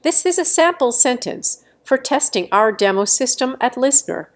This is a sample sentence for testing our demo system at Listnr